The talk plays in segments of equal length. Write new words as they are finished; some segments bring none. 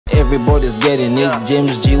Everybody's getting it,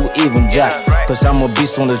 James G, even Jack. Cause I'm a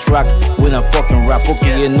beast on the track when I fucking rap.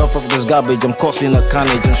 Okay, enough of this garbage, I'm causing a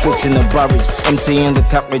carnage, I'm switching the barrage, emptying the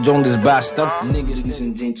cartridge on this bastard. Ladies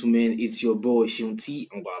and gentlemen, it's your boy Seun T,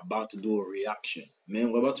 and we're about to do a reaction.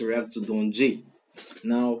 Man, we're about to react to Donn J.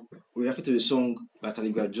 Now, we reacted to a song by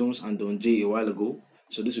Olivia Jones and Donn J a while ago.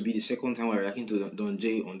 So this will be the second time we're reacting to Donn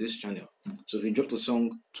J on this channel. So he dropped a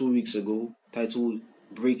song 2 weeks ago titled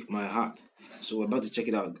Break My Heart. So we're about to check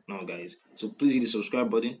it out now, guys. So please hit the subscribe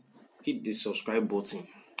button. Hit the subscribe button.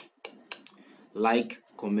 Like,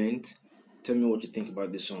 comment. Tell me what you think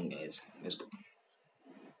about this song, guys. Let's go.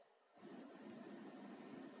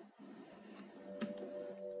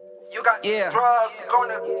 You got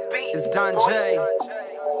it's Donn J.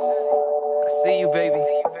 I see you, baby.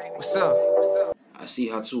 What's up? I see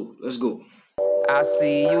her too. Let's go. I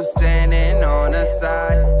see you standing on the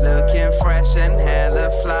side, looking fresh and hella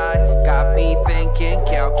fly. Got me thinking,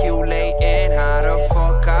 calculating how the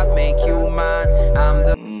fuck I make you mine. I'm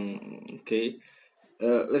the okay.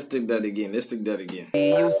 Let's take that again. See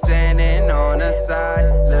you standing on the side,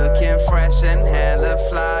 looking fresh and hella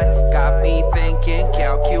fly. Got me thinking,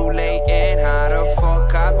 calculating how the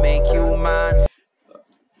fuck I make you mine.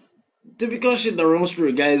 Typical shit the wrong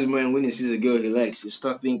spirit guy's mind when he sees a girl he likes. You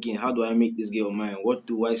start thinking, how do I make this girl mine? What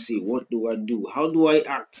do I say? What do I do? How do I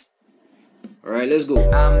act? Alright, let's go.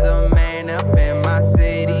 I'm the man up in my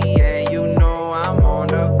city, and you know I'm on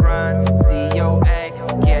the grind. See your ex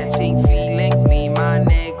catching feelings, me, my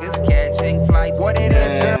niggas catching flights. What it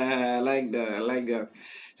is, girl? I like that.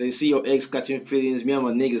 So you see your ex catching feelings, me and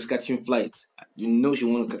my niggas catching flights. You know she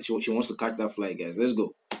wants to catch that flight, guys. Let's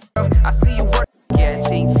go. I see you work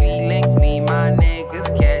catching feelings, me, my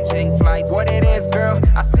niggas catching flights. What it is, girl?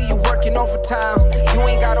 I see you working overtime. You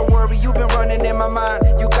ain't gotta worry, you been running in my mind.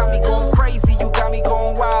 You got me going crazy, you got me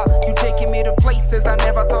going wild. You taking me to places I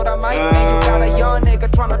never thought I might. And you got a young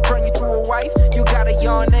nigga trying to turn you to a wife. You got a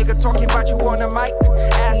young nigga talking about you on the mic.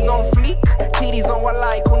 Ass on fleek, titties on what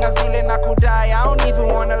like. Kuna vile na kudai, I don't even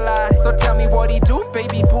wanna lie. So tell me what he do,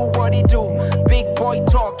 baby boo, what he do. Big boy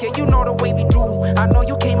talk, yeah, you know the way we do. I know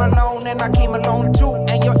you came alone and I came alone too.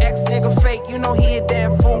 And your ex nigga fake, you know he a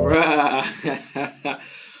damn fool.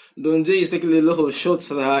 Donn J is taking a little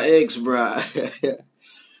shots at her ex, bruh.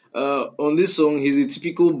 On this song, he's a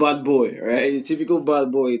typical bad boy, right? A typical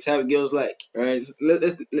bad boy type girls like, right? So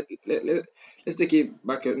let's take it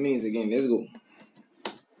back at minutes again. Let's go.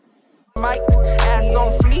 Mike, ass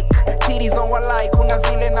on fleek, titties on what like. Kuna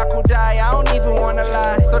vile na kudai, I don't even wanna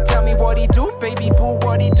lie. So tell me what he do, baby boo,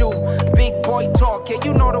 what he do. Big boy talk, yeah,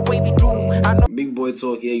 you know the way we do. I know big boy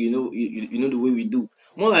talk, yeah, you know the way we do.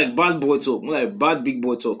 More like bad boy talk, more like bad big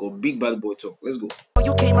boy talk or big bad boy talk. Let's go.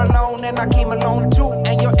 You came alone and I came alone too.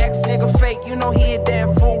 And your ex nigga fake, you know he a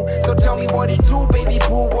damn fool. So tell me what he do, baby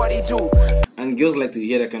boo, what he do. And girls like to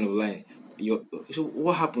hear that kind of line. So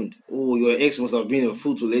what happened? Oh, your ex must have been a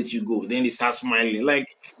fool to let you go. Then they start smiling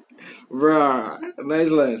like, bruh, nice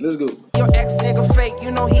lines. Let's go. Your ex nigga fake, you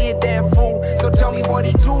know he a damn fool. So tell me what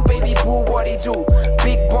he do, baby boo, what he do.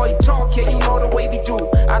 Big boy talk, yeah, you know the way we do.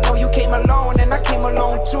 I know you came alone and I came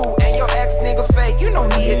alone too. And your ex nigga fake, you know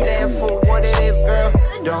he a damn fool. What it is, girl?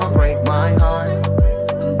 Don't break my heart.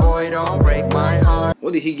 Boy, don't break my heart.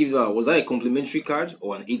 What did he give her? Was that a complimentary card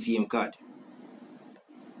or an ATM card?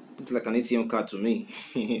 Looks like an ATM card to me.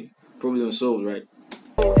 Problem solved, right?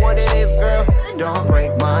 What it is, girl? Don't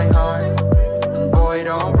break my heart. Boy,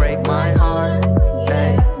 don't break my heart.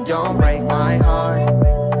 Hey, don't break my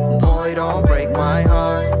heart. Boy, don't break my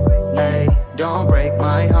heart. Hey, don't break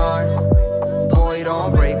my heart. Boy,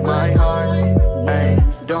 don't break my heart. Hey,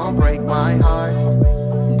 don't break my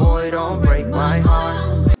heart. Boy, don't break my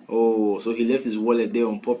heart. Oh, so he left his wallet there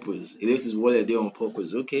on purpose.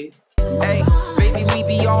 Okay. Hey, baby, we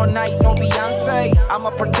be all night, no Beyonce. I'ma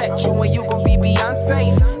protect you and you gon' be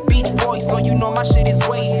Beyonce. Beach boy, so you know my shit is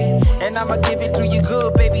wavy. And I'ma give it to you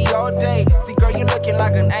good, baby, all day. See, girl, you looking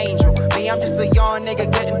like an angel. Me, I'm just a young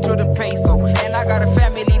nigga getting to the peso. And I got a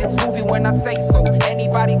family that's moving when I say so.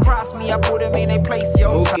 Anybody cross me, I put them in their place,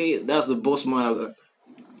 yo. Okay, that's the boss man.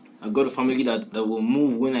 I got a family that will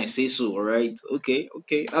move when I say so, alright? Okay,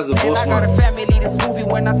 that's the boss man. I got a family that's moving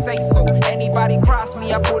when I say so. Anybody cross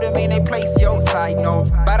me, I put them in their place, yo. Side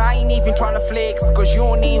note, but I ain't even trying to flex, cause you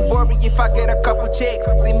don't even worry if I get a couple checks.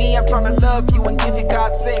 See me, I'm trying to love you and give you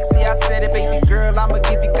God sex. See, I said it, baby girl, I'ma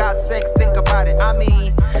give you God sex. Think about it, I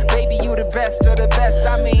mean, baby, you the best of the best,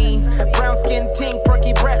 I mean. Brown skin, ting,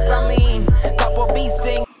 perky breasts, I mean. Couple beast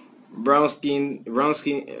ting. Brown skin,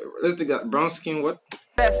 let's take that. Brown skin, what?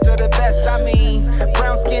 Best of the best, I mean.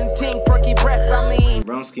 Brown skin, ting, perky breasts, I mean.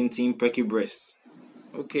 Brown skin, ting, perky breasts.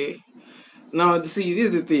 Okay. Now, see, this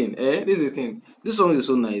is the thing, This is the thing. This song is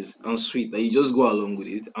so nice and sweet that you just go along with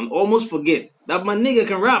it and almost forget that my nigga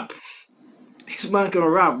can rap. This man can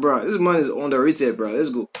rap, bro. This man is underrated, bro. Let's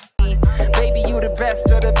go. Baby, you the best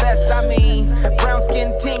of the best, I mean. Brown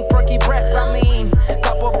skin, tink, perky breast, I mean.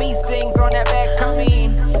 Couple bee stings on that back, I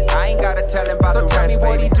mean. I ain't gotta tell him about the rest, tell me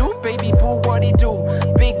what he do, baby boo, what he do.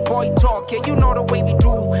 Big boy talk, yeah, you know the way we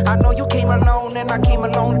do. I know you came alone and I came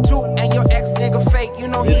alone too. And your ex nigga fake, you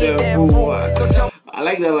know he ain't that fool. So tell I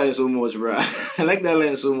like that line so much, bro. I like that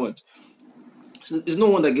line so much. It's no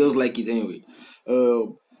wonder girls like it anyway.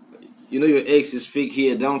 You know your ex is fake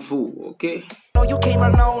here, damn fool, okay? know you came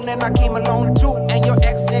alone and I came alone too. And your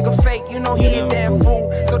ex nigga fake, you know he ain't damn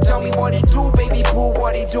fool. So tell me what he do, baby boo,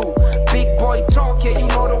 what he do. Big boy talk, yeah, you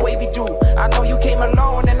know the way we do. I know you came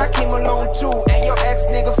alone and I came alone too. And your ex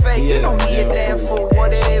nigga fake, you know he a damn fool.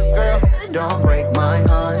 What it is, girl? Don't break my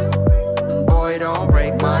heart. Boy, don't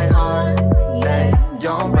break my heart. Hey,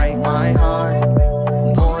 don't break my heart.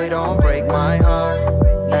 Boy, don't break my heart.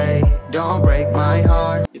 Hey, don't break my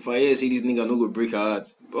heart. If I hear see this nigga no go break her heart.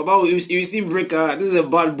 But if you still break her heart, this is a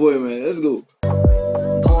bad boy, man. Let's go.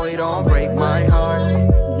 Boy, don't break my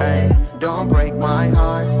heart. Hey, don't break my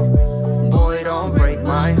heart. Boy, don't break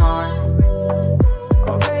my heart.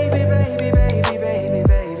 Oh baby, baby, baby, baby,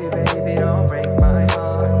 baby, baby, don't break my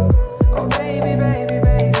heart. Oh baby, baby,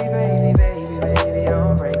 baby, baby, baby, baby,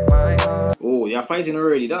 don't break my heart. Oh, you're fighting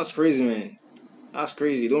already. That's crazy, man. That's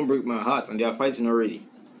crazy. Don't break my heart, and they are fighting already.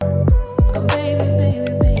 Oh baby, baby,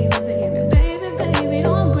 baby, baby, baby, baby,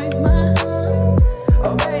 don't break my heart.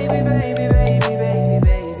 Oh baby, baby, baby, baby,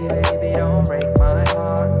 baby, baby, don't break my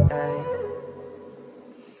heart. Ay.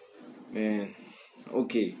 Man,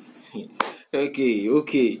 okay.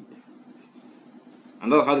 okay.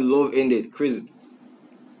 And that's how the love ended. Crazy.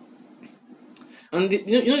 And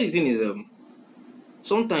you know the thing is,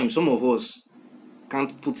 sometimes some of us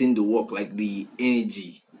can't put in the work, like the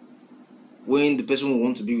energy. When the person we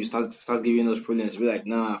want to be with starts giving us problems, we're like,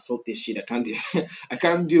 nah, fuck this shit. I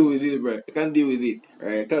can't deal with it, bro. I can't deal with it.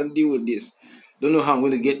 Right? I can't deal with this. Don't know how I'm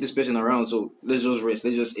going to get this person around, so let's just rest.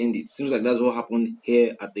 Let's just end it. Seems like that's what happened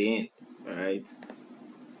here at the end. Alright.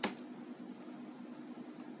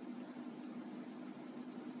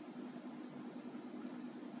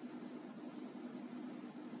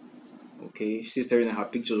 Okay, she's staring at her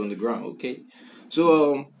pictures on the ground. Okay.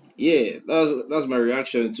 So yeah, that's my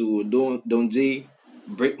reaction to Donn J,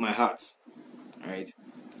 Break My Heart. Alright.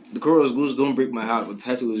 The chorus goes Don't Break My Heart, but the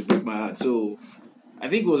title is Break My Heart. So I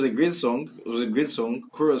think it was a great song. It was a great song.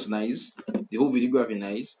 Chorus nice. The whole videography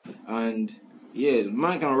nice. And yeah, the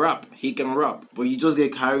man can rap. He can rap. But you just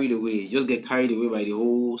get carried away. You just get carried away by the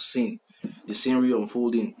whole scene. The scenery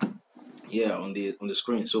unfolding. Yeah, on the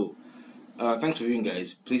screen. So thanks for viewing,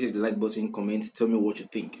 guys. Please hit the like button, comment, tell me what you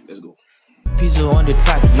think. Let's go. Pizzo on the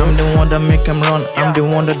track, I'm the one that make him run. I'm the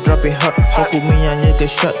one that drop it hot. Fuck with me and you get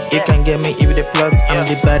shot. You can get me if the plug. I'm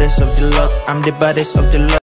the baddest of the lot. I'm the baddest of the lot.